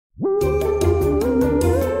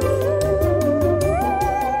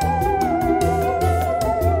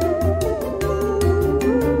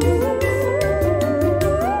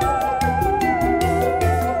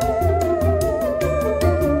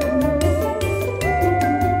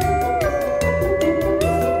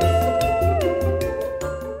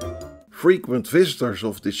Frequent visitors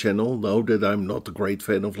of this channel know that I'm not a great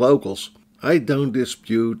fan of locals. I don't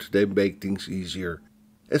dispute they make things easier,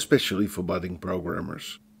 especially for budding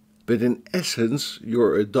programmers. But in essence,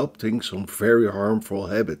 you're adopting some very harmful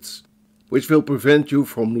habits, which will prevent you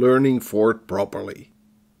from learning Forth properly.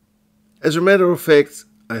 As a matter of fact,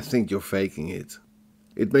 I think you're faking it.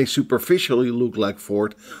 It may superficially look like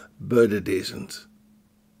Forth, but it isn't.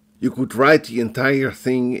 You could write the entire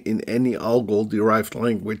thing in any algol-derived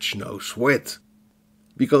language, no sweat.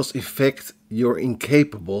 Because in fact, you're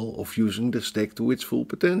incapable of using the stack to its full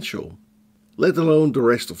potential, let alone the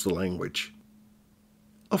rest of the language.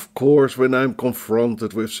 Of course, when I'm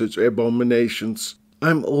confronted with such abominations,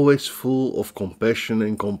 I'm always full of compassion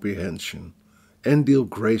and comprehension, and deal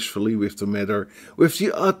gracefully with the matter with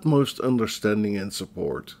the utmost understanding and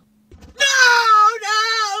support.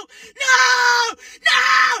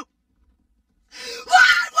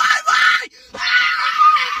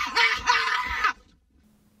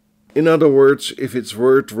 In other words, if it's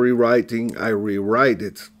worth rewriting, I rewrite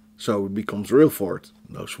it, so it becomes real Forth,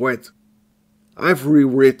 no sweat. I've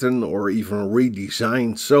rewritten or even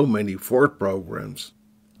redesigned so many Forth programs.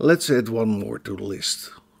 Let's add one more to the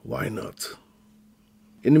list. Why not?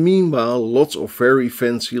 In the meanwhile, lots of very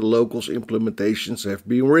fancy locals implementations have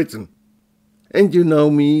been written. And you know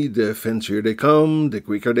me, the fancier they come, the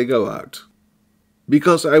quicker they go out.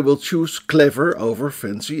 Because I will choose clever over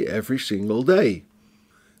fancy every single day.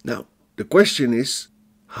 Now, the question is,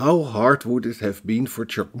 how hard would it have been for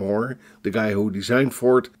Chuck Moore, the guy who designed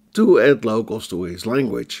Forth, to add locals to his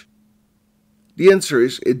language? The answer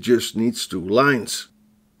is, it just needs 2 lines.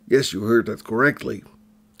 Yes, you heard that correctly.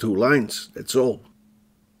 2 lines, that's all.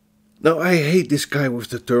 Now, I hate this guy with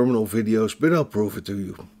the terminal videos, but I'll prove it to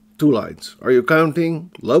you. 2 lines. Are you counting?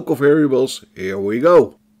 Local variables, here we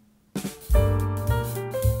go.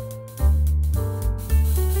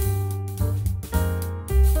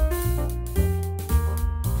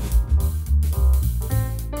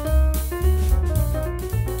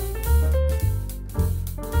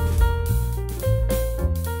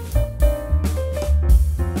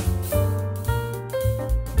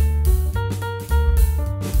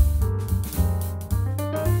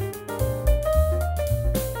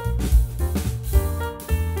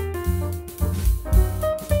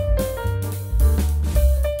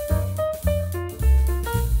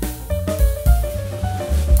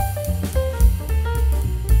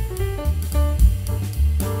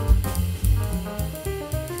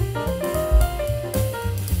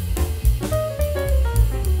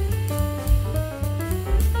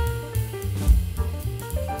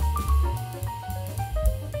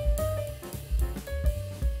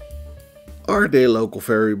 Are they local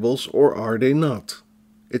variables or are they not?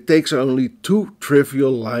 It takes only 2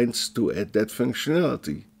 trivial lines to add that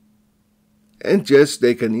functionality. And yes,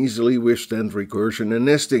 they can easily withstand recursion and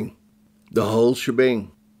nesting. The whole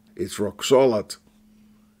shebang. It's rock solid.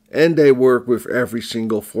 And they work with every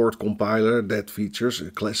single Forth compiler that features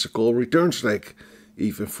a classical return stack,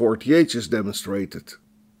 even 40H is demonstrated.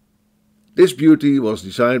 This beauty was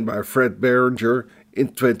designed by Fred Berenger in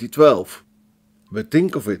 2012. But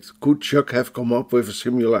think of it, could Chuck have come up with a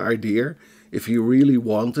similar idea if he really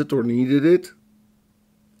wanted or needed it?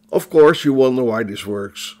 Of course you wonder why this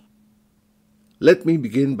works. Let me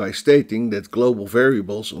begin by stating that global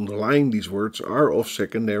variables underlying these words are of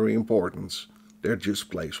secondary importance. They're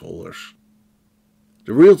just placeholders.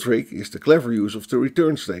 The real trick is the clever use of the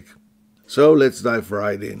return stack. So let's dive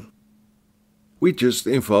right in. We just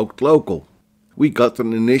invoked local. We got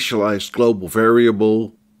an initialized global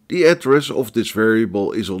variable. The address of this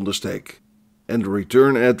variable is on the stack, and the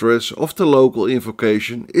return address of the local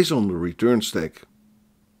invocation is on the return stack.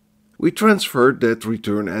 We transferred that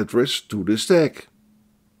return address to the stack,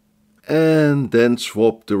 and then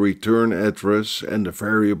swapped the return address and the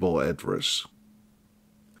variable address.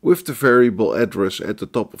 With the variable address at the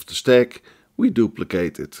top of the stack, we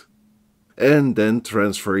duplicate it, and then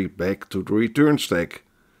transfer it back to the return stack.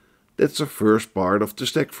 That's the first part of the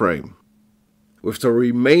stack frame. With the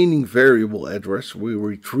remaining variable address, we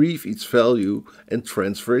retrieve its value and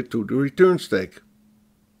transfer it to the return stack.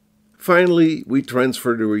 Finally, we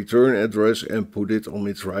transfer the return address and put it on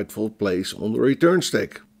its rightful place on the return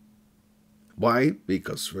stack. Why?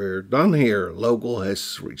 Because we're done here. Local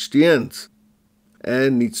has reached the end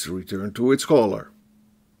and needs to return to its caller.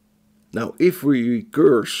 Now, if we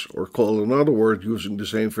recurse or call another word using the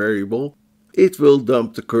same variable, it will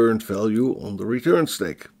dump the current value on the return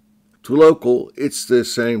stack. To local, it's the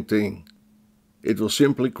same thing. It will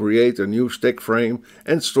simply create a new stack frame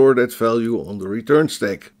and store that value on the return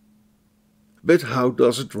stack. But how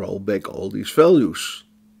does it roll back all these values?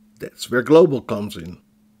 That's where global comes in.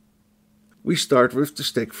 We start with the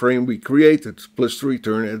stack frame we created, plus the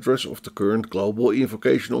return address of the current global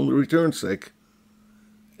invocation on the return stack.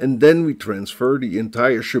 And then we transfer the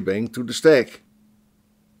entire shebang to the stack.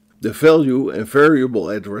 The value and variable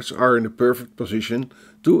address are in the perfect position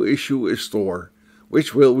to issue a store,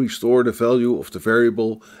 which will restore the value of the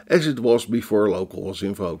variable as it was before local was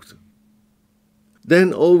invoked.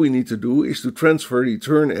 Then all we need to do is to transfer the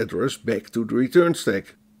return address back to the return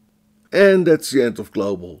stack. And that's the end of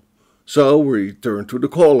global. So we return to the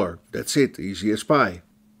caller. That's it, easy as pie.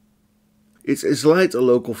 It's as light a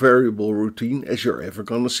local variable routine as you're ever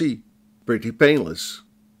gonna see. Pretty painless.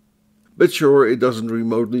 But sure, it doesn't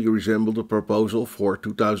remotely resemble the proposal for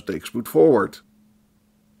 2000X put forward.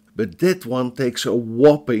 But that one takes a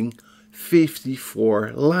whopping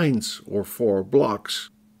 54 lines or 4 blocks.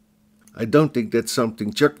 I don't think that's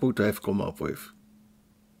something Chuck would have come up with.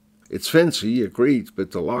 It's fancy, agreed,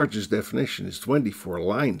 but the largest definition is 24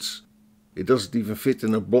 lines. It doesn't even fit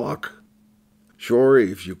in a block. Sure,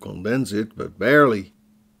 if you condense it, but barely.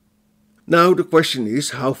 Now the question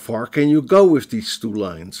is, how far can you go with these 2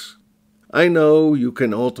 lines? I know you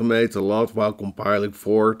can automate a lot while compiling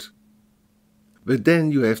Forth, but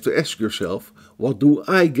then you have to ask yourself, what do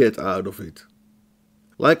I get out of it?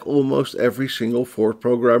 Like almost every single Forth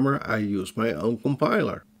programmer, I use my own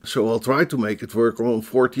compiler, so I'll try to make it work on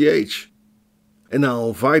 40H. And I'll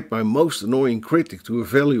invite my most annoying critic to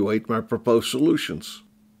evaluate my proposed solutions.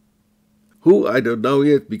 Who, I don't know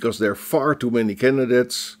yet, because there are far too many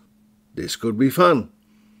candidates. This could be fun.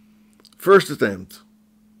 First attempt.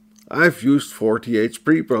 I've used 40H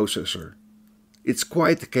preprocessor. It's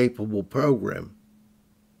quite a capable program.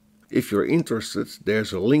 If you're interested,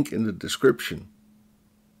 there's a link in the description.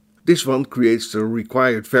 This one creates the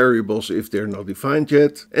required variables if they're not defined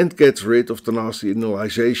yet, and gets rid of the nasty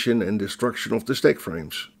initialization and destruction of the stack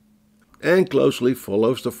frames. And closely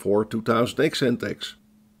follows the Forth 2000X syntax.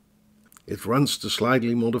 It runs the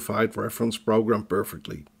slightly modified reference program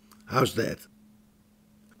perfectly. How's that?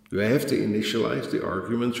 You have to initialize the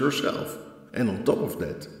arguments yourself, and on top of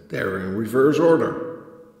that, they're in reverse order.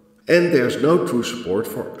 And there's no true support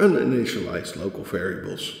for uninitialized local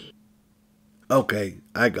variables. Okay,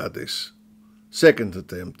 I got this. Second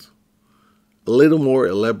attempt. A little more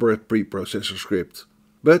elaborate preprocessor script,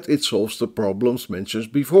 but it solves the problems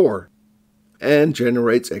mentioned before, and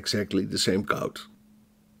generates exactly the same code.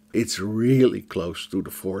 It's really close to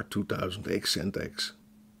the Forth 2000X syntax.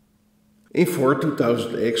 In Forth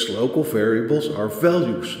 2000X, local variables are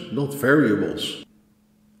values, not variables.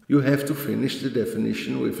 You have to finish the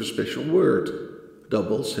definition with a special word,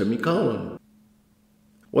 double semicolon.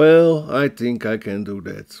 Well, I think I can do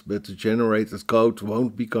that, but the generated code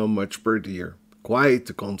won't become much prettier, quite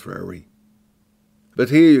the contrary.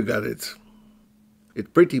 But here you got it.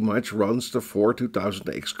 It pretty much runs the Forth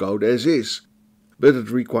 2000X code as is, but it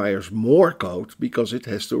requires more code because it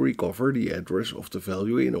has to recover the address of the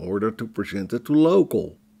value in order to present it to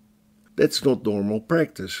local. That's not normal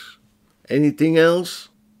practice. Anything else?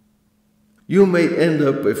 You may end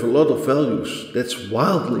up with a lot of values. That's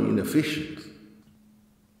wildly inefficient.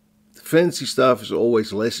 Fancy stuff is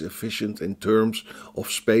always less efficient in terms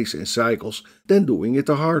of space and cycles than doing it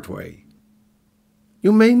the hard way.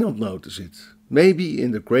 You may not notice it. Maybe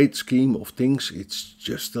in the great scheme of things it's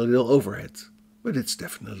just a little overhead, but it's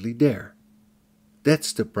definitely there.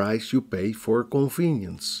 That's the price you pay for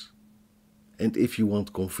convenience. And if you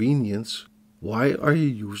want convenience, why are you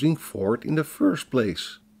using Forth in the first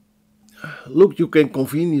place? Look, you can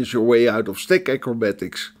convenience your way out of stack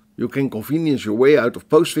acrobatics. You can convenience your way out of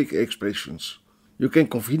postfix expressions. You can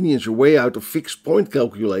convenience your way out of fixed point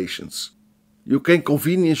calculations. You can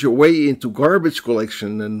convenience your way into garbage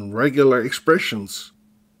collection and regular expressions.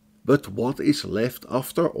 But what is left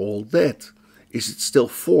after all that? Is it still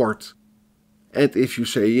Forth? And if you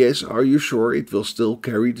say yes, are you sure it will still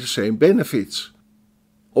carry the same benefits?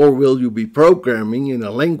 Or will you be programming in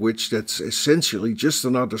a language that's essentially just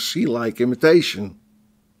another C-like imitation?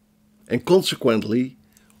 And consequently,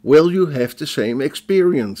 will you have the same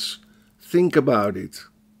experience? Think about it.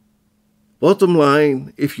 Bottom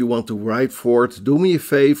line, if you want to write Forth, do me a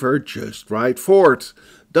favor, just write Forth.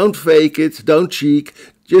 Don't fake it, don't cheek,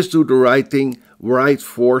 just do the right thing, write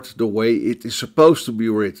Forth the way it is supposed to be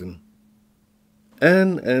written.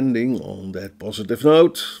 And ending on that positive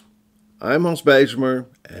note, I'm Hans Bijsmer,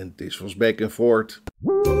 and this was Back and Forth.